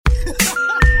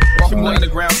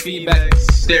Underground feedback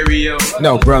stereo.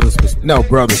 No brothers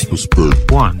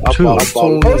perspective. 1, 2.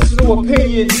 Personal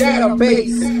opinion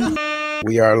database.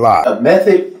 We are live. A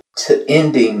method to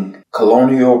ending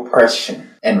colonial oppression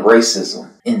and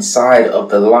racism inside of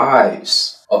the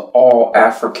lives of all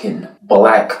African,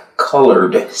 black,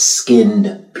 colored,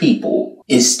 skinned people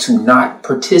is to not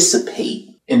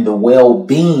participate in the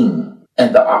well-being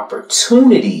and the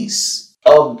opportunities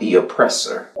of the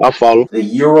oppressor. I follow. The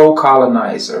Euro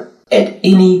colonizer at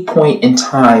any point in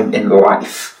time in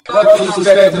life.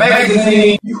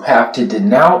 You have to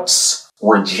denounce,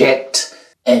 reject,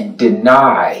 and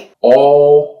deny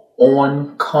all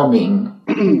oncoming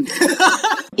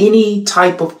any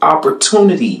type of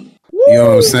opportunity. You know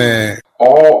what I'm saying?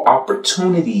 All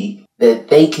opportunity that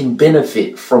they can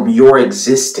benefit from your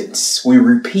existence. We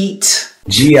repeat.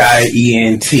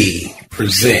 GIENT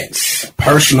presents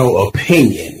Personal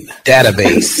Opinion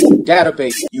Database.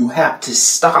 You have to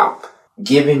stop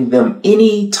giving them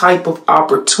any type of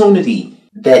opportunity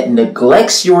that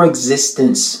neglects your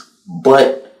existence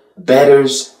but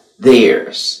betters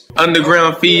theirs.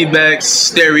 Underground feedback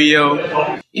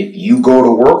stereo. If you go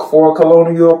to work for a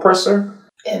colonial oppressor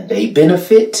and they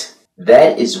benefit,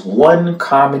 that is one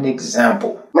common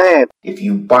example. Man. If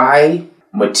you buy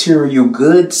material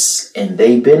goods and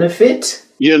they benefit,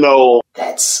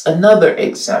 that's another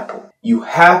example. You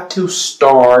have to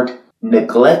start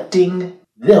neglecting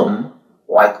them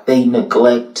like they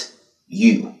neglect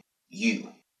you.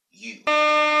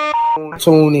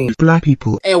 Tune in. Black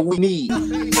people. And we need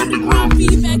Underground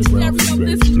feedback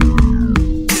stereo.